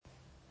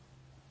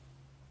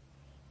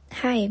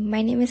Hi,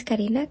 my name is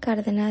Karina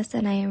Cardenas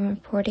and I am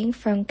reporting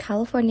from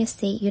California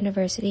State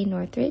University,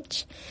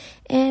 Northridge,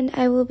 and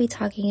I will be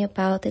talking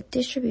about the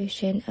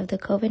distribution of the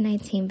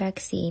COVID-19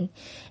 vaccine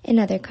in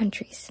other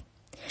countries.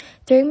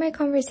 During my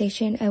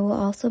conversation, I will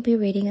also be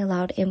reading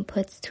aloud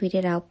inputs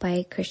tweeted out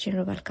by Christian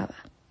Rubalcaba.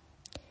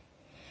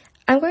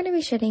 I'm going to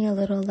be shedding a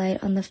little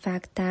light on the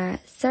fact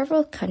that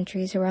several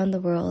countries around the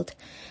world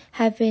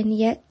have been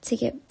yet to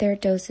get their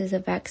doses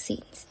of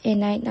vaccines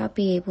and might not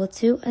be able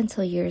to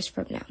until years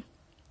from now.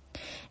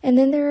 And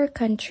then there are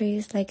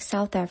countries like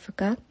South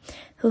Africa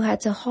who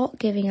had to halt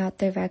giving out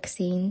their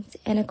vaccines,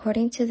 and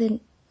according to the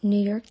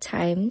New York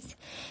Times,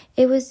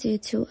 it was due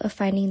to a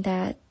finding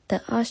that the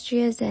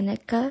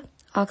AstraZeneca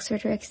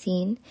Oxford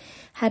vaccine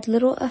had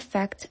little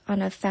effect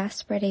on a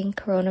fast-spreading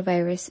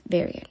coronavirus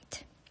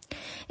variant.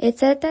 It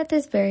said that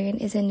this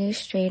variant is a new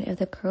strain of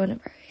the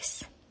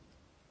coronavirus.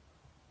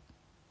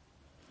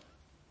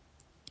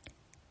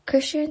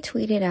 Christian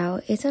tweeted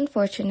out, "It's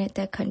unfortunate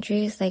that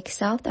countries like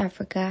South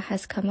Africa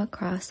has come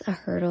across a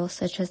hurdle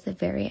such as the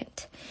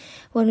variant,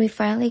 when we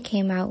finally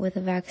came out with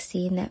a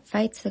vaccine that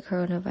fights the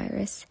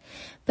coronavirus.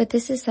 But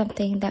this is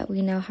something that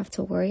we now have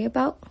to worry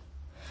about.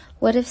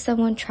 What if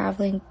someone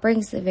traveling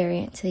brings the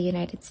variant to the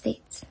United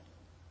States?"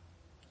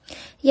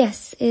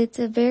 Yes, it's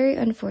very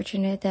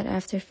unfortunate that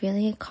after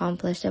feeling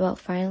accomplished about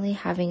finally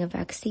having a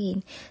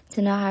vaccine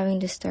to now having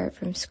to start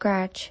from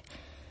scratch.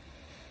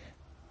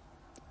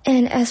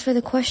 And as for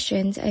the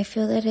questions, I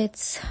feel that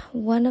it's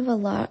one of a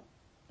lot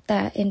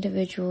that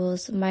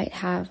individuals might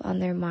have on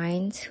their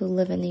minds who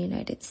live in the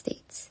United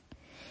States,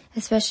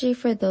 especially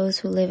for those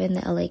who live in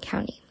the LA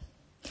County.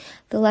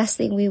 The last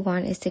thing we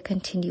want is to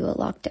continue a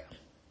lockdown.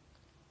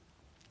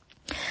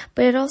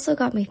 But it also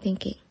got me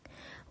thinking.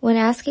 When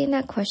asking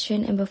that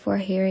question and before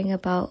hearing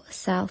about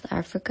South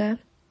Africa,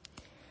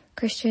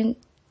 Christian,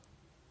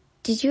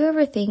 did you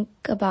ever think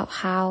about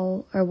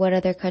how or what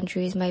other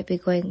countries might be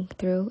going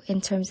through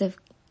in terms of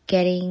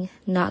getting,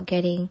 not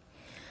getting,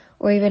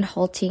 or even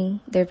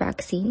halting their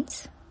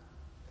vaccines?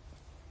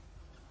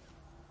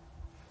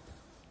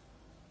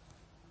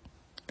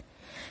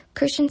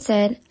 Christian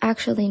said,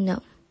 "Actually,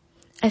 no.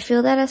 I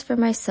feel that as for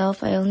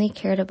myself, I only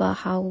cared about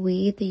how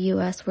we, the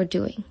U.S., were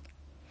doing.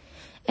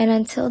 And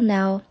until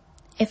now,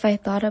 if I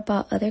thought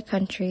about other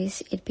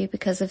countries, it'd be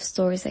because of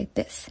stories like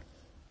this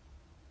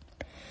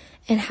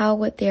and how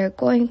what they are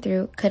going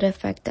through could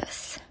affect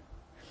us.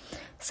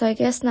 So I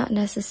guess not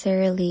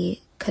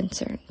necessarily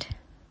concerned."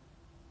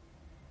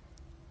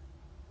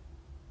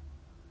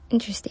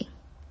 Interesting.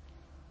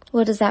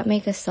 Well, does that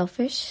make us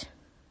selfish?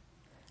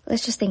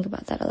 Let's just think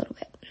about that a little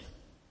bit.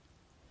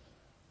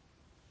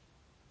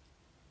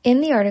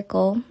 In the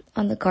article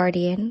on The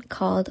Guardian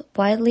called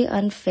 "Widely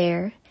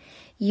Unfair,"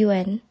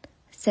 UN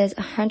says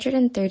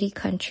 130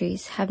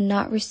 countries have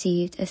not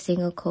received a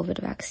single COVID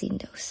vaccine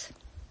dose.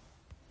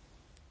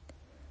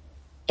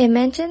 It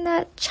mentioned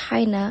that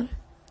China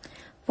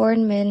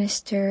Foreign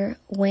Minister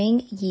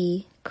Wang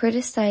Yi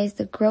criticized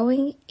the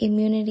growing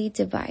immunity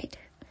divide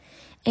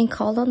and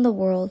called on the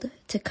world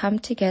to come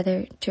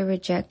together to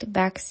reject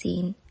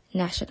vaccine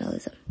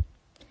nationalism,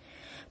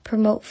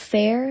 promote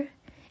fair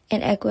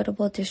and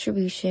equitable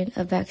distribution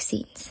of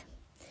vaccines,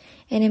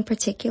 and in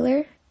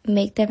particular,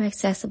 make them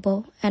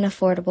accessible and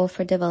affordable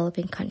for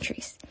developing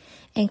countries,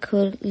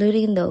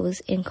 including those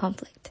in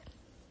conflict.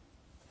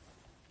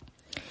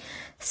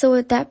 So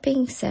with that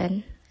being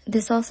said,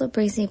 this also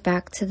brings me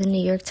back to the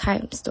New York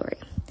Times story,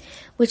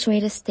 which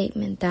made a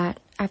statement that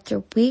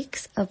after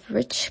weeks of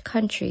rich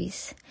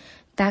countries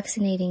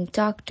vaccinating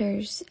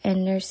doctors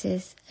and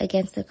nurses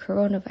against the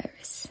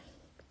coronavirus.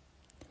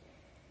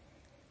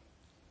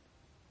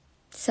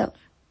 So,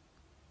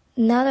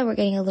 now that we're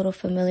getting a little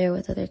familiar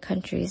with other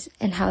countries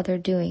and how they're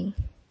doing,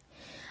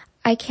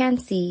 I can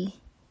see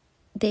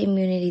the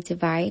immunity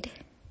divide,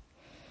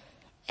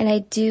 and I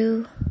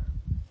do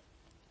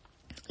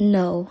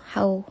know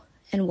how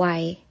and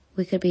why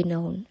we could be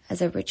known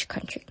as a rich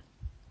country.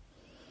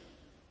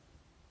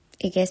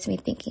 It gets me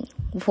thinking,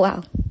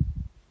 wow.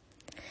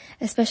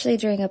 Especially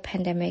during a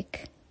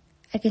pandemic,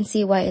 I can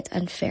see why it's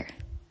unfair.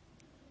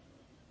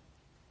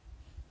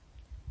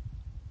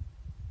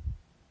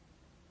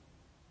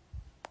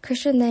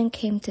 Christian then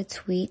came to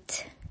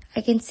tweet,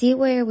 "I can see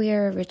where we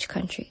are a rich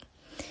country.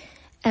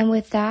 And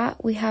with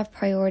that, we have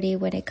priority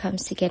when it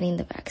comes to getting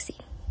the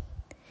vaccine.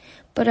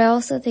 But I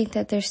also think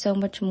that there's so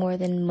much more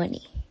than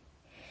money.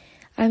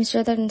 I'm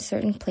sure that in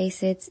certain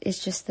places,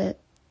 it's just that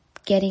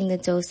getting the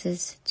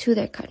doses to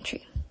their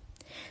country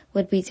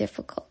would be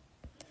difficult.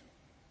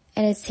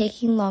 And it's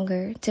taking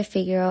longer to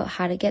figure out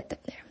how to get them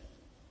there."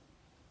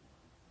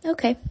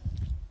 Okay,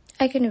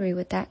 I can agree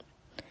with that.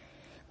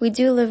 We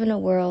do live in a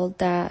world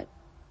that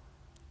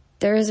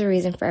there is a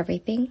reason for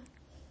everything,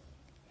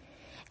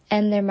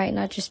 and there might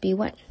not just be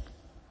one.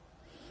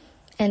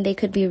 And they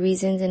could be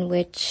reasons in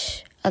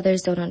which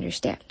others don't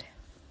understand.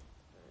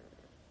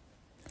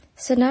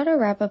 So now to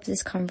wrap up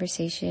this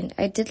conversation,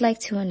 I did like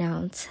to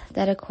announce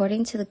that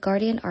according to the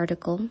Guardian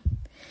article,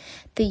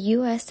 the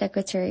U.S.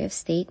 Secretary of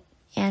State,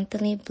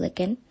 Anthony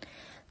Blinken,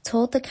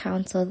 told the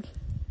Council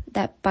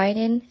that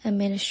Biden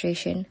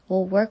administration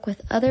will work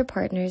with other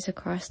partners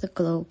across the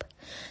globe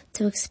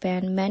to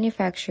expand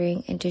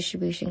manufacturing and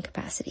distribution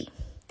capacity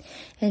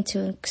and to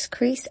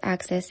increase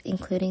access,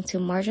 including to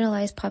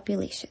marginalized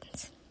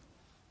populations.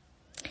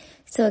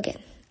 So again,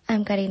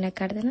 I'm Karina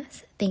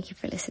Cardenas. Thank you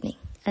for listening.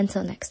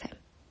 Until next time.